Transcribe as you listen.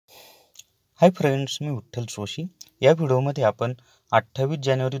Hi friends, मी विठ्ठल जोशी। या व्हिडिओमध्ये आपण 28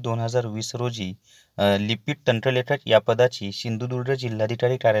 जानेवारी 2020 रोजी लिपिक तंत्रलेखक या पदाची सिंधुदुर्ग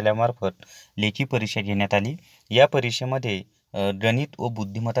जिल्हाधिकारी कार्यालयामार्फत लेखी परीक्षा घेण्यात आली। या परीक्षेमध्ये गणित व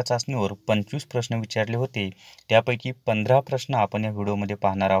बुद्धिमत्ता चाचणीवर 25 प्रश्न विचारले होते। त्यापैकी 15 प्रश्न आपण या व्हिडिओमध्ये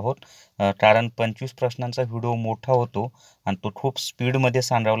पाहणार आहोत। कारण 25 प्रश्नांचा व्हिडिओ मोठा होतो आणि तो खूप स्पीडमध्ये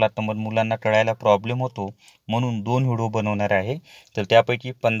सांगावा लागतो, मग मुलांना कळायला प्रॉब्लेम होतो, म्हणून 2 व्हिडिओ बनवणार आहे। तर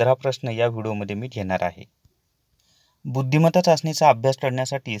त्यापैकी 15 प्रश्न या व्हिडिओमध्ये मी घेणार आहे। बुद्धिमत्ता चाचणीचा अभ्यास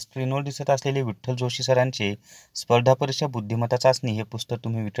करण्यासाठी स्क्रीनवर दिसत असलेले विठ्ठल जोशी सरांचे स्पर्धा परीक्षा बुद्धिमत्ता चाचणी हे पुस्तक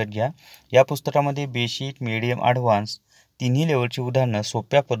तुम्ही विकत घ्या। या पुस्तकामध्ये बेसिक, मीडियम, ॲडव्हान्स तिन्ही लेवलची उदाहरणं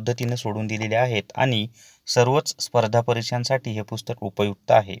सोप्या पद्धतीने सोडून दिलेले आहेत आणि सर्वच स्पर्धा परीक्षांसाठी हे पुस्तक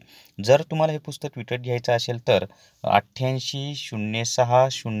उपयुक्त आहे। जर तुम्हाला हे पुस्तक विकत घ्यायचं असेल तर 88 06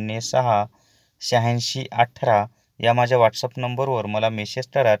 06 86 18 या माझ्या व्हॉट्सअप नंबरवर मला मेसेज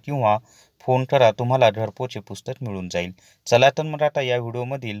करा किंवा फोन करा, तुम्हाला घरपोच हे पुस्तक मिळून जाईल। चला तर मग आता या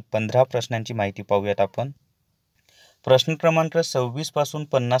व्हिडिओमधील 15 प्रश्नांची माहिती पाहूयात आपण। प्रश्न क्रमांक 26 पासून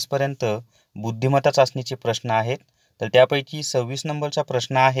 50 पर्यंत बुद्धिमत्ता चाचणीचे प्रश्न आहेत। तर त्यापैकी 26 नंबरचा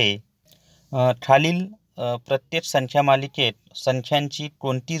प्रश्न आहे, खालील प्रत्येक संख्या मालिकेत संख्यांची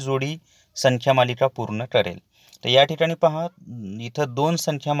कोणती जोडी संख्या मालिका पूर्ण करेल? तर या ठिकाणी पहा, इथं 2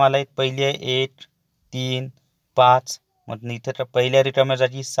 संख्यामाला आहेत। पहिली आहे 1 3 5, मग इथं पहिल्या रिकाम्या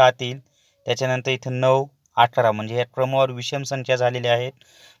जागी 7 येईल। त्याच्यानंतर इथं 9 18, म्हणजे या क्रमावर विषम संख्या झालेल्या आहेत,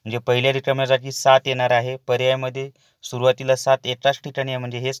 म्हणजे पहिल्या रिकाम्या जागी 7 येणार आहे। पर्यायामध्ये सुरुवातीला 7 एकाच ठिकाणी आहे,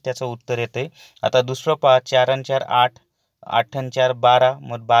 म्हणजे हेच त्याचं उत्तर येते। आता दुसरं पहा, 4 आणि 4 8, 8 आणि 4 12,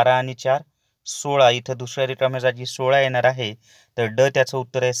 मग 12 आणि 4 16, इथं दुसऱ्या रिकाम्या जागी 16 येणार आहे। तर ड त्याचं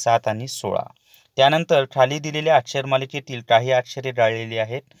उत्तर आहे 7 आणि 16। त्यानंतर खाली दिलेल्या अक्षरमालिकेतील काही अक्षरे गाळलेली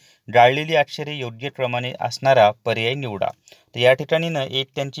आहेत। गाळलेली अक्षरे योग्य क्रमाने असणारा पर्याय निवडा। तर या ठिकाणी ना एक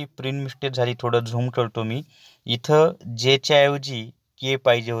त्यांची प्रिंट मिस्टेक झाली, थोडं झूम करतो मी। इथं जेच्या ऐवजी के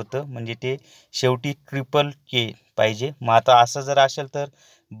पाहिजे होतं, म्हणजे ते शेवटी ट्रिपल के पाहिजे। मग आता असं जर असेल तर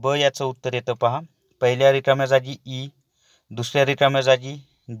ब याचं उत्तर येतं पहा। पहिल्या रिकाम्या जागी ई, दुसऱ्या रिकाम्या जागी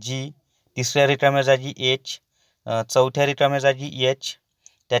जी, तिसऱ्या रिकाम्या जागी एच, चौथ्या रिकाम्या जागी एच,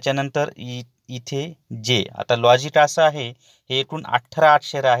 त्याच्यानंतर इथे जे। आता लॉजिक असं आहे, हे एकूण 18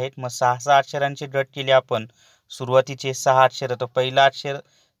 अक्षर आहेत। मग 6 अक्षरांचे गट केले आपण। सुरुवातीचे 6 अक्षर, तर पहिलं अक्षर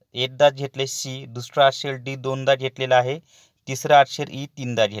एकदाच घेतले सी, दुसरं अक्षर डी दोनदा घेतलेलं आहे, तिसरं अक्षर ई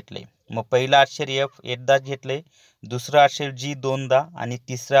तीनदा घेतले। मग पहिलं अक्षर एफ एकदाच घेतले, दुसरं अक्षर जी दोनदा आणि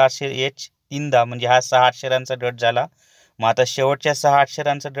तिसरं अक्षर एच तीनदा, म्हणजे हा 6 अक्षरांचा गट झाला। मग आता शेवटच्या 6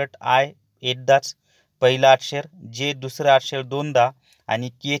 अक्षरांचा गट आय एकदाच, पहिलं अक्षर जे दुसरं अक्षर दोनदा आणि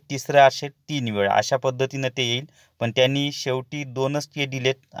के तिसरं अक्षर 3 वेळा, अशा पद्धतीनं ते येईल। पण त्यांनी शेवटी 2च के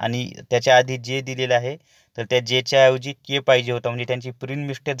दिलेत आणि त्याच्या आधी जे दिलेलं आहे, तर त्या जेच्या ऐवजी के पाहिजे होता, म्हणजे त्यांची प्रिंट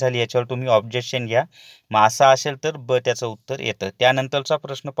मिस्टेक झाली। याच्यावर तुम्ही ऑब्जेक्शन घ्या। मग असं असेल तर ब त्याचं उत्तर येतं। त्यानंतरचा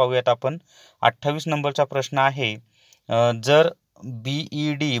प्रश्न पाहूयात आपण। 28 नंबरचा प्रश्न आहे, जर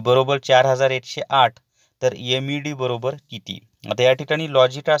BED बरोबर 4108 तर MED बरोबर किती? आता या ठिकाणी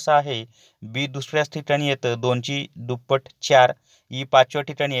लॉजिक असं आहे, बी दुसऱ्याच ठिकाणी येतं 2ची दुप्पट 4, ई 5व्या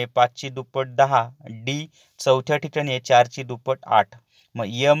ठिकाणी आहे 5ची दुप्पट 10, डी 4थ्या ठिकाणी आहे 4ची दुप्पट 8।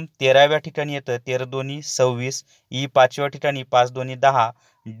 मग एम 13व्या ठिकाणी येतं 13 दोन्ही 26, ई 5व्या ठिकाणी 5 दोन्ही 10,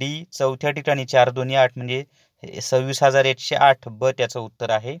 डी 4थ्या ठिकाणी 4 दोन्ही 8, म्हणजे 26,108 ब त्याचं उत्तर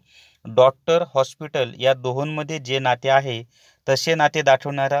आहे। डॉक्टर, हॉस्पिटल या दोहोंमध्ये जे नाते आहे तसे नाते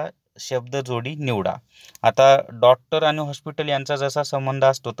दाखवणारा शब्द जोडी निवडा। आता डॉक्टर आणि हॉस्पिटल यांचा जसा संबंध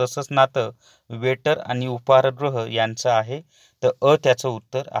असतो तसंच नातं वेटर आणि उपहारगृह यांचं आहे, तर अ त्याचं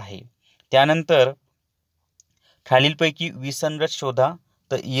उत्तर आहे। त्यानंतर खालीलपैकी विसंगत शोधा।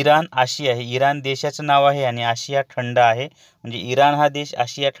 तर इराण आशिया आहे, इराण देशाचं नाव आहे आणि आशिया खंड आहे, म्हणजे इराण हा देश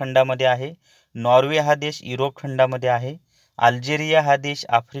आशिया खंडामध्ये आहे। नॉर्वे हा देश युरोप खंडामध्ये आहे। अल्जेरिया हा देश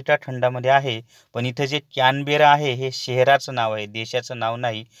आफ्रिका खंडामध्ये आहे। पण इथं जे कॅनबेरा आहे हे शहराचं नाव आहे, देशाचं नाव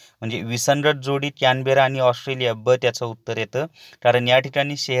नाही, म्हणजे विसंगत जोडी कॅनबेरा आणि ऑस्ट्रेलिया ब त्याचं उत्तर येतं। कारण या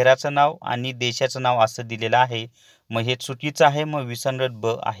ठिकाणी शहराचं नाव आणि देशाचं नाव असं दिलेलं आहे, मग हे चुकीचं आहे, मग विसंगत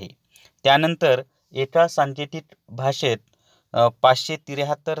ब आहे। त्यानंतर एका सांकेतिक भाषेत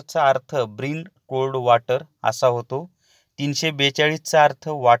 573चा अर्थ ब्रिंग कोल्ड वॉटर असा होतो, 342चा अर्थ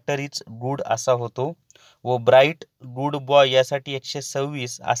वॉटर इज गुड असा होतो व ब्राईट गुड बॉय यासाठी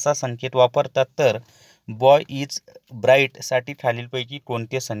 126 असा संकेत वापरतात। तर बॉय इज ब्राईट साठी खालीलपैकी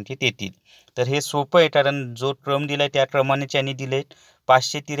कोणते संकेत येतील? तर हे सोपं आहे, कारण जो क्रम दिलाय त्या क्रमाने त्यांनी दिले।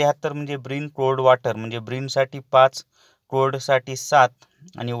 573 म्हणजे ब्रिंग कोल्ड वॉटर, म्हणजे ब्रिंगसाठी 5, कोल्डसाठी 7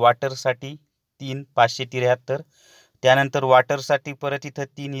 आणि वॉटरसाठी 3, 573। त्यानंतर वॉटरसाठी परत इथं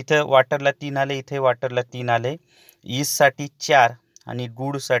 3, इथं वॉटरला 3 आले, इथे वॉटरला 3 आले। ईजसाठी 4 आणि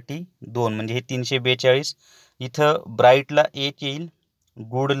गुडसाठी 2 म्हणजे हे 342. इथं ब्राईटला 1 येईल,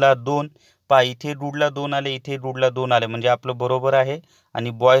 गुडला 2. पहा इथे गुडला 2 आले, इथे गुडला 2 आले म्हणजे आपलं बरोबर आहे.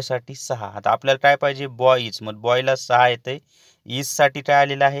 आणि बॉयसाठी 6. आता आपल्याला काय पाहिजे, बॉईज. मग बॉयला 6 येते. ईजसाठी काय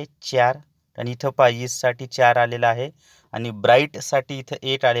आलेलं आहे 4. आणि इथं पहा ईजसाठी 4 आलेलं आहे. आणि ब्राईटसाठी इथं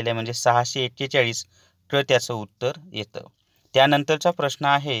 8 आलेलं आहे म्हणजे 641. तर त्याचं उत्तर येतं. त्यानंतरचा प्रश्न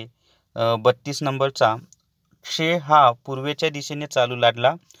आहे 32 नंबरचा. क्षे हा पूर्वेच्या दिशेने चालू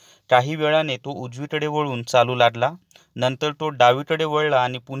लागला. काही वेळाने तो उजवीकडे वळून चालू लागला. नंतर तो डावीकडे वळला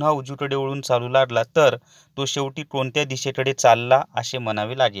आणि पुन्हा उजवीकडे वळून चालू लागला. तर तो शेवटी कोणत्या दिशेकडे चालला असे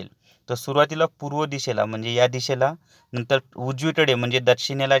म्हणावे लागेल. तर सुरुवातीला पूर्व दिशेला म्हणजे या दिशेला, नंतर उजवीकडे म्हणजे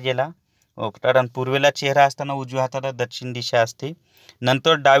दक्षिणेला गेला, कारण पूर्वेला चेहरा असताना उजव्या हाताला दक्षिण दिशा असते.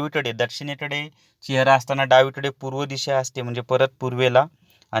 नंतर डावीकडे, दक्षिणेकडे चेहरा असताना डावीकडे पूर्व दिशा असते म्हणजे परत पूर्वेला.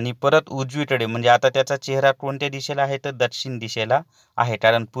 आणि परत उजवीकडे म्हणजे आता त्याचा चेहरा कोणत्या दिशेला आहे तर दक्षिण दिशेला आहे,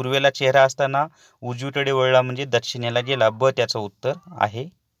 कारण पूर्वेला चेहरा असताना उजवीकडे वळला म्हणजे दक्षिणेला गेला. ब त्याचं उत्तर आहे.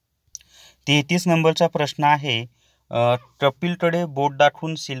 33 नंबरचा प्रश्न आहे कपिलकडे बोट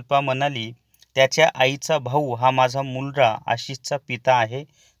दाखवून शिल्पा म्हणाली, त्याच्या आईचा भाऊ हा माझा मुलगा आशिषचा पिता आहे.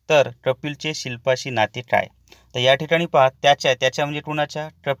 तर कपिलचे शिल्पाशी नाते काय? तर या ठिकाणी पहा, त्याच्या म्हणजे कोणाच्या,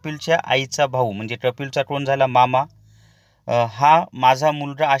 कपिलच्या आईचा भाऊ म्हणजे कपिलचा कोण झाला, मामा. हा माझा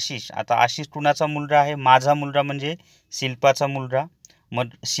मुलगा आशिष. आता आशिष कुणाचा मुलगा आहे, माझा मुलगा म्हणजे शिल्पाचा मुलगा. मग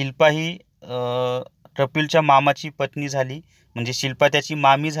शिल्पा ही कपिलच्या मामाची पत्नी झाली म्हणजे शिल्पा त्याची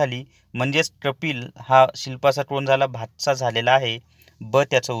मामी झाली. म्हणजेच कपिल हा शिल्पाचा कोण झाला, भाचा झालेला आहे. ब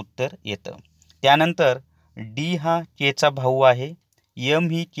त्याचं उत्तर येतं. त्यानंतर डी हा केचा भाऊ आहे, एम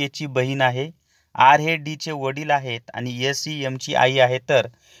ही केची बहीण आहे, आर हे डीचे वडील आहेत आणि एस ही एमची आई आहे. तर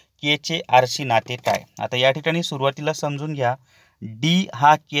केचे आरशी नाते काय? आता या ठिकाणी सुरुवातीला समजून घ्या, डी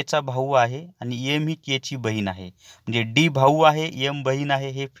हा केचा भाऊ आहे आणि एम ही केची बहीण आहे. म्हणजे डी भाऊ आहे, एम बहीण आहे,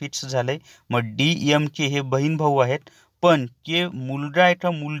 हे फिक्स झालंय. मग डी एम के हे बहीण भाऊ आहेत, पण के मुलगा आहे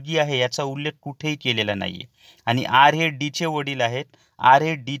का मुलगी आहे याचा उल्लेख कुठेही केलेला नाहीये. आणि आर हे डीचे वडील आहेत, आर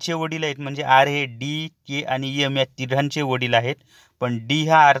हे डीचे वडील आहेत म्हणजे आर हे डी, के आणि एम या तिघांचे वडील आहेत. पण डी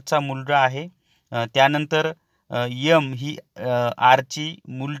हा आरचा मुलगा आहे. त्यानंतर यम ही आरची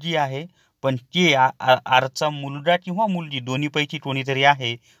मुलगी आहे, पण के आरचा मुलगा किंवा मुलगी दोन्हीपैकी कोणीतरी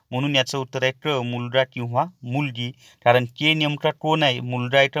आहे. म्हणून याचं उत्तर आहे क, मुलगा किंवा मुलगी. कारण के नेमका कोण आहे,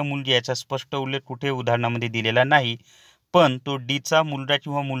 मुलगा आहे का मुलगी, याचा स्पष्ट उल्लेख कुठे उदाहरणामध्ये दिलेला नाही. पण तो डीचा मुलगा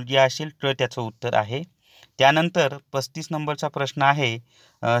किंवा मुलगी असेल तर त्याचं उत्तर आहे. त्यानंतर 35 नंबरचा प्रश्न आहे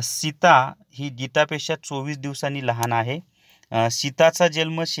सीता ही गीतापेक्षा 24 दिवसांनी लहान आहे. सीताचा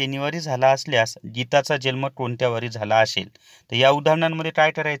जन्म शनिवारी झाला असल्यास गीताचा जन्म कोणत्या वारी झाला असेल? तर या उदाहरणांमध्ये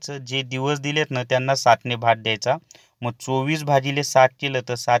काय करायचं, जे दिवस दिलेत ना त्यांना 7ने भाग द्यायचा. मग 24 भागिले 7 केलं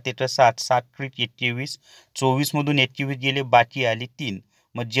तर 7 येतं 7, 7 त्रिक 21. 24 मधून 21 गेले, बाकी आली 3.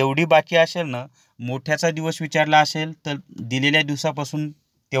 मग जेवढी बाकी असेल ना, मोठ्याचा दिवस विचारला असेल तर दिलेल्या दिवसापासून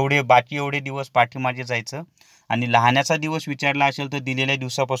तेवढे बाकी एवढे दिवस पाठीमागे जायचं. आणि लहानाचा दिवस विचारला असेल तर दिलेल्या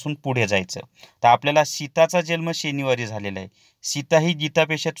दिवसापासून पुढे जायचं. तर आपल्याला सीताचा जन्म शनिवारी झालेला आहे. सीता ही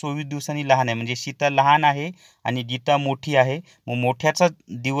गीतापेक्षा 24 दिवसांनी लहान आहे म्हणजे सीता लहान आहे आणि गीता मोठी आहे. मग मोठ्याचा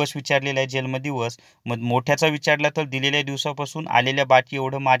दिवस विचारलेला आहे, जन्मदिवस. मग मोठ्याचा विचारला तर दिलेल्या दिवसापासून आलेल्या बाकी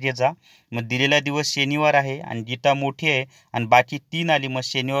एवढं मागे जा. मग दिलेला दिवस शनिवार आहे आणि गीता मोठी आहे आणि बाकी 3 आली. मग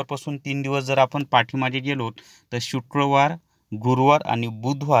शनिवारपासून 3 दिवस जर आपण पाठीमागे गेलो तर शुक्रवार, गुरुवार आणि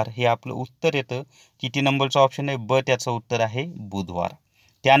बुधवार हे आपलं उत्तर येतं. किती नंबरचा ऑप्शन आहे, ब त्याचं उत्तर आहे बुधवार.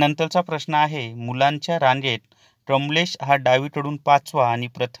 त्यानंतरचा प्रश्न आहे मुलांच्या रांगेत कमलेश हा डावीकडून 5वा आणि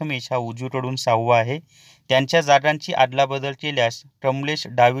प्रथमेश हा उजवीकडून 6वा आहे. त्यांच्या जागांची अदलाबदल केल्यास कमलेश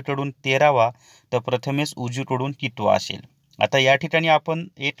डावीकडून 13वा तर प्रथमेश उजवीकडून कितवा असेल? आता या ठिकाणी आपण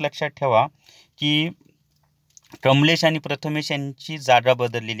एक लक्षात ठेवा की कमलेश आणि प्रथमेश यांची जागा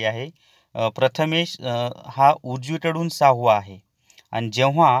बदललेली आहे. प्रथमेश हा उजवीकडून 6वा आहे आणि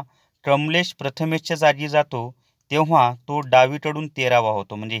जेव्हा कमलेश प्रथमेशच्या जागी जातो तेव्हा तो डावीकडून 13वा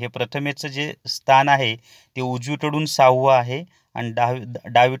होतो. म्हणजे हे प्रथमेशचं जे स्थान आहे ते उजवीकडून 6वा आहे आणि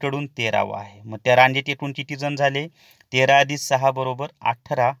डावीकडून 13वा आहे. मग त्या रांगेत एकूण किती जण झाले, 13 अधिक 6 बरोबर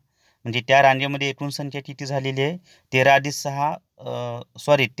 18. म्हणजे त्या रांगेमध्ये एकूण संख्या किती झालेली आहे, 13 अधिक 6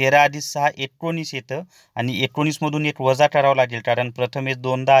 19 येतं. आणि 19 मधून एक वजा करावं लागेल कारण प्रथमेश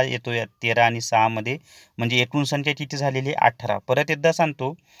 2दा येतो या 13 आणि 6 मध्ये. म्हणजे एकूण संख्या किती झालेली आहे, 18. परत एकदा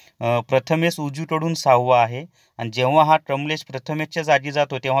सांगतो, प्रथमेश उजवीकडून 6वा आहे आणि जेव्हा हा ट्रमलेस प्रथमेशच्या जागी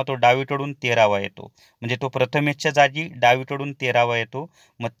जातो तेव्हा तो डावीकडून 13वा येतो. म्हणजे तो प्रथमेशच्या जागी डावीकडून 13वा येतो.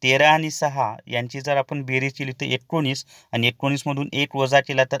 मग 13 आणि 6 यांची जर आपण बेरीज केली तर 19 आणि 19मधून 1 वजा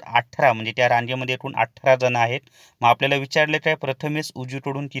केला तर 18, म्हणजे त्या रांगेमध्ये एकूण 18 जण आहेत. मग आपल्याला विचारले काय प्रथमेश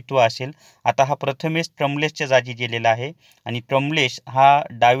उजवीकडून कितवा असेल. आता हा प्रथमेश ट्रमलेसच्या जागी गेलेला आहे आणि ट्रमलेस हा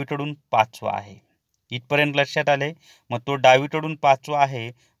डावीकडून 5वा आहे. इथपर्यंत लक्षात आले. मग तो डावीकडून 5वा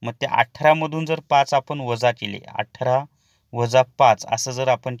आहे. मग त्या 18मधून जर 5 आपण वजा केले, 18 वजा 5 असं जर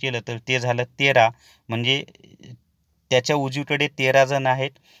आपण केलं तर ते झालं 13. म्हणजे त्याच्या उजवीकडे 13 जण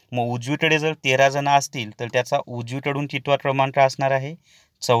आहेत. मग उजवीकडे जर 13 जण असतील तर त्याचा उजवीकडून कितवा क्रमांक असणार आहे,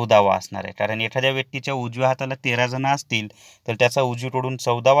 14वा असणार आहे. कारण एखाद्या व्यक्तीच्या उजव्या हाताला 13 जण असतील तर त्याचा उजवीकडून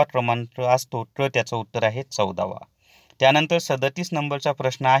 14वा क्रमांक असतो, तर त्याचं उत्तर आहे 14वा. त्यानंतर 37 नंबरचा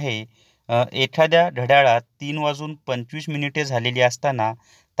प्रश्न आहे. एखाद्या घड्याळात 3:25 झालेली असताना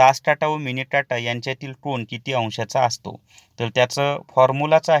तास काटा व मिनिट काटा यांच्यातील कोन किती अंशाचा असतो. तर त्याचं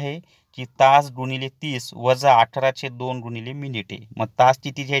फॉर्म्युलाच आहे की तास गुणिले 30 वजा 18/2 गुणिले मिनिटे. मग तास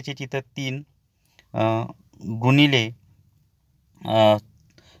किती घ्यायचे तिथं 3 गुणिले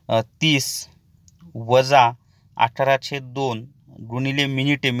 30 वजा 18/2 गुणिले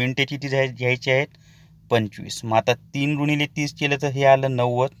मिनिटे. मिनिटे किती घ्यायचे आहेत 25. मग आता 3 गुणिले 30 केलं तर हे आलं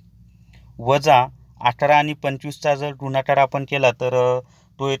 90 वजा 18 आणि 25चा जर गुणाकार आपण केला तर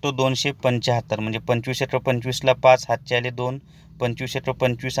तो येतो 275. म्हणजे 25×25ला 5, हातचे आले 2,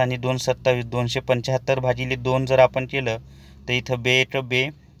 25×25 आणि 2 27, 275 भागिले 2 जर आपण केलं तर इथं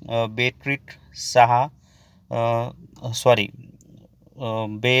बेट्रिक 6 सॉरी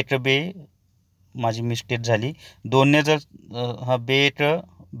बे माझी मिस्टेक झाली. 2ने जर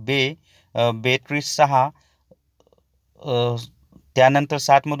बेट्रिक 6 त्यानंतर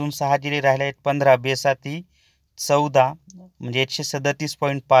 7मधून 6 गेले राहिले आहेत 15, बेसाती 14 म्हणजे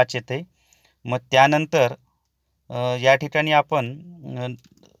 137.5 येते. मग त्यानंतर या ठिकाणी आपण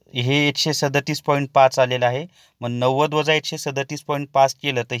हे 137.5 आलेलं आहे. मग 90 वजा 137.5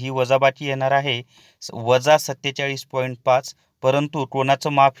 केलं तर ही वजाबाकी येणार आहे वजा 47.5. परंतु कोणाचं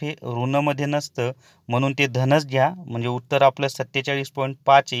माप हे ऋणमध्ये नसतं म्हणून ते धनच घ्या. म्हणजे उत्तर आपलं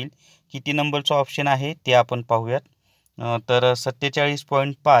 47.5 येईल. किती नंबरचं ऑप्शन आहे ते आपण पाहूयात. तर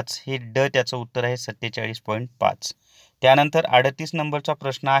 47.5 हे त्याचं उत्तर आहे 47.5. त्यानंतर 38 नंबरचा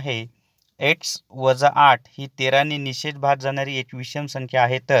प्रश्न आहे. x-8 ही 13ने निषेध भाग जाणारी एक विषम संख्या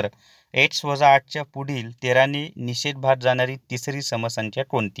आहे तर x-8च्या पुढील 13ने निषेध भाग जाणारी तिसरी समसंख्या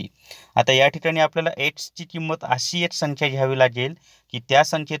कोणती. आता या ठिकाणी आपल्याला xची किंमत अशी एक संख्या घ्यावी लागेल की त्या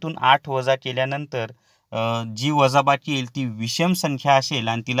संख्येतून 8 वजा केल्यानंतर जी वजाबाकी येईल ती विषम संख्या असेल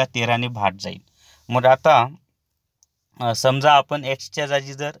आणि तिला 13ने भाग जाईल. मग आता समजा आपण एक्सच्या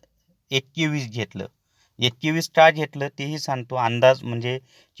जागी जर 21 घेतलं, 21 का घेतलं तेही सांगतो अंदाज. म्हणजे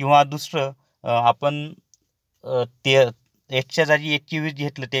किंवा दुसरं आपण ते एक्सच्या जागी 21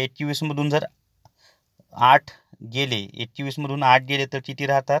 घेतलं, त्या 21मधून जर 8 गेले, 21मधून 8 गेले तर किती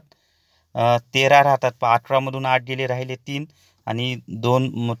राहतात, 13 राहतात. 18मधून 8 गेले राहिले 3 आणि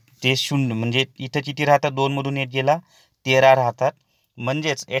 2 ते 0. म्हणजे इथं किती राहतात, 2मधून 1 गेला 13 राहतात.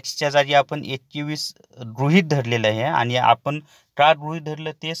 म्हणजेच एक्सच्या जागी आपण 21 गृहीत धरलेलं आहे आणि आपण का गृहीत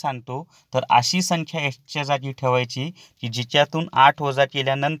धरलं ते सांगतो. तर अशी संख्या एक्सच्या जागी ठेवायची की जिच्यातून 8 वजा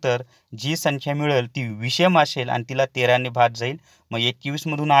केल्यानंतर जी संख्या मिळेल ती विषम असेल आणि तिला 13ने भाग जाईल. मग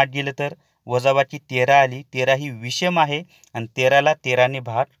 21मधून 8 गेलं तर वजाबाकी 13 आली. 13 ही विषम आहे आणि 13ला 13ने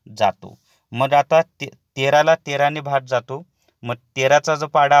भाग जातो. मग आता 13ला 13ने भाग जातो. मग 13चा जर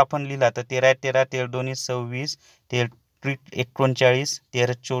पाडा आपण लिहिला तर 13 13 13 2 26, 13 39,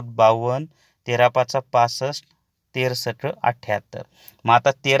 13 4 52, 13 5 65, 13 7 78. मग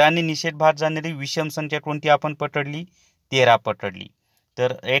आता 13ने निषेध भाग जाणारी विषम संख्या कोणती आपण पकडली, 13 पकडली.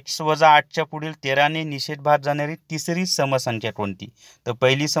 तर x-8च्या पुढील 13ने निषेध भाग जाणारी तिसरी समसंख्या कोणती. तर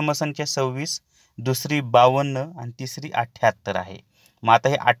पहिली समसंख्या 26, दुसरी 52 आणि तिसरी 78 आहे. मग आता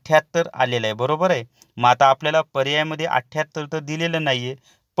हे 78 आलेलं आहे, बरोबर आहे. मग आता आपल्याला पर्यायामध्ये 78 तर दिलेलं नाहीये,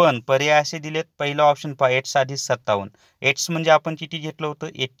 पण पर्याय असे दिलेत. पहिला ऑप्शन पहा, x + 57. x म्हणजे आपण किती घेतलं होतं,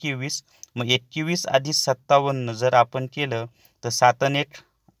 21. मग 21 + 57 जर आपण केलं तर 7 आणि 1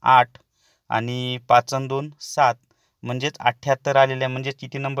 8 आणि 5 आणि 2 7 म्हणजेच 78 आलेलं आहे. म्हणजे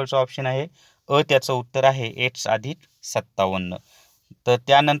किती नंबरचं ऑप्शन आहे त्याचं उत्तर आहे x + 57. तर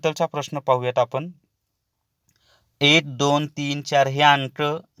त्यानंतरचा प्रश्न पाहूयात आपण. 1 2 3 4 हे अंक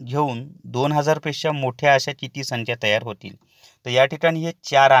घेऊन 2000 पेक्षा मोठ्या अशा किती संख्या तयार होतील. तर या ठिकाणी हे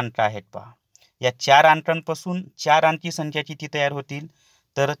 4 अंक आहेत पहा. या 4 अंकांपासून 4 अंकी संख्या किती तयार होतील,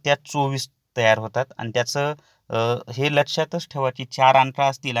 तर त्या 24 तयार होतात. आणि त्याचं हे लक्षातच ठेवा की 4 अंक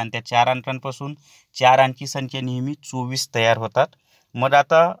असतील आणि त्या 4 अंकांपासून 4 अंकी संख्या नेहमी 24 तयार होतात. मग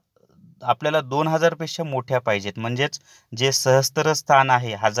आता आपल्याला 2000पेक्षा मोठ्या पाहिजेत, म्हणजेच जे सहस्त्र स्थान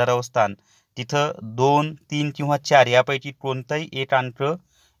आहे, हजारावं स्थान, तिथं 2, 3 किंवा 4 यापैकी कोणताही एक अंक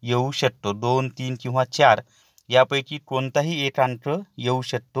येऊ शकतो. 2, 3 किंवा 4 यापैकी कोणताही एक अंक येऊ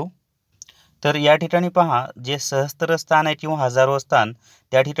शकतो. तर या ठिकाणी पहा, जे सहस्त्र स्थान आहे किंवा हजारो स्थान,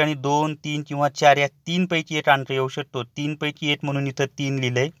 त्या ठिकाणी 2, 3 किंवा 4 या 3 पैकी एक अंक येऊ शकतो. 3 पैकी एक म्हणून इथं 3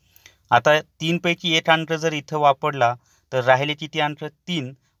 लिहिलंय. आता 3 पैकी एक अंक जर इथं वापरला तर राहिले किती अंक?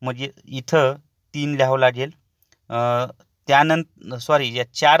 3. म्हणजे इथं 3 लिहावं लागेल. त्यानंतर या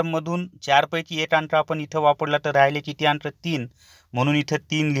 4 मधून 4 पैकी एक अंक आपण इथं वापरला तर राहिले किती अंक? 3. म्हणून इथं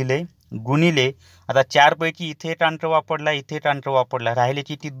 3 लिहिले. गुणिले आता 4 पैकी इथे एक अंक वापरला, इथे एक अंक वापरला, राहिले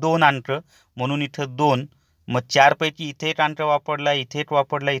किती? 2 अंक, म्हणून इथं 2. मग 4 पैकी इथे एक अंक वापरला, इथे एक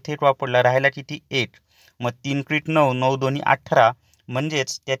वापरला, इथे एक वापरला, राहिला किती? 1. मग 3 क्रीट 9, 9 दोन्ही 18,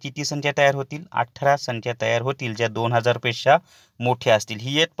 म्हणजेच त्या किती संख्या तयार होतील? 18 संख्या तयार होतील, ज्या 2000पेक्षा मोठ्या असतील.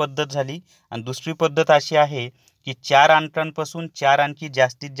 ही एक पद्धत झाली. आणि दुसरी पद्धत अशी आहे की 4 अंकांपासून 4 अंकी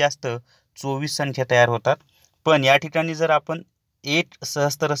जास्तीत जास्त 24 संख्या तयार होतात. पण या ठिकाणी जर आपण एक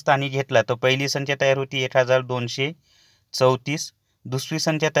सहस्त्रस्थानी घेतला तर पहिली संख्या तयार होती 1234, दुसरी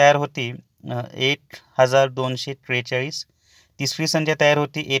संख्या तयार होती 1243, तिसरी संख्या तयार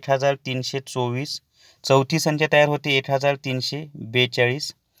होती 1324, चौथी संख्या तयार होती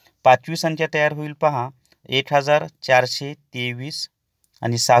 1342, पाचवी संख्या तयार होईल पहा 1423,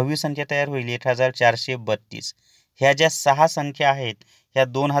 आणि सहावी संख्या तयार होईल 1432. ह्या ज्या 6 संख्या आहेत ह्या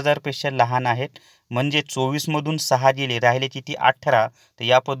 2000पेक्षा लहान आहेत. म्हणजे 24 मधून 6 गेले, राहिले किती? 18. तर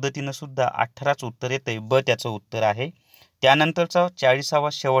या पद्धतीनं सुद्धा 18च उत्तर येते. ब त्याचं उत्तर आहे. त्यानंतरचा 40वा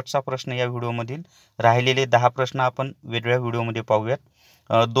शेवटचा प्रश्न या व्हिडिओमधील. राहिलेले 10 प्रश्न आपण वेगळ्या व्हिडिओमध्ये पाहूयात.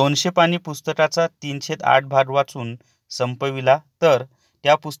 200 पानी पुस्तकाचा 3/8 भाग वाचून संपविला तर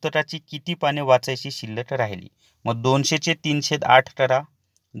त्या पुस्तकाची किती पाने वाचायची शिल्लक राहिली? मग 200चे 3/8 करा.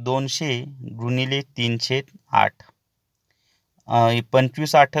 200 गुणिले 3/8,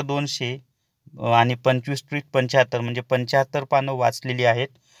 25 8 200, आणि 25 त्रिक 75, म्हणजे 75 पानं वाचलेली आहेत.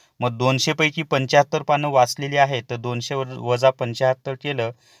 मग 200 पैकी 75 पानं वाचलेली आहेत, तर 200 वजा 75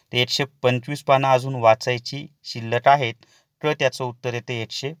 केलं तर 125 पानं अजून वाचायची शिल्लक आहेत. तर त्याचं उत्तर येते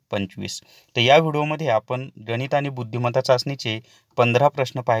 125. तर या व्हिडिओमध्ये आपण गणित आणि बुद्धिमत्ता चाचणीचे 15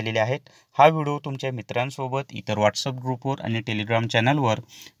 प्रश्न पाहिलेले आहेत. हा व्हिडिओ तुमच्या मित्रांसोबत, इतर व्हॉट्सअप ग्रुपवर आणि टेलिग्राम चॅनलवर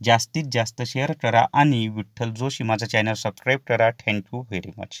जास्तीत जास्त शेअर करा आणि विठ्ठल जोशी माझा चॅनल सबस्क्राईब करा. Thank you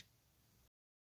very much.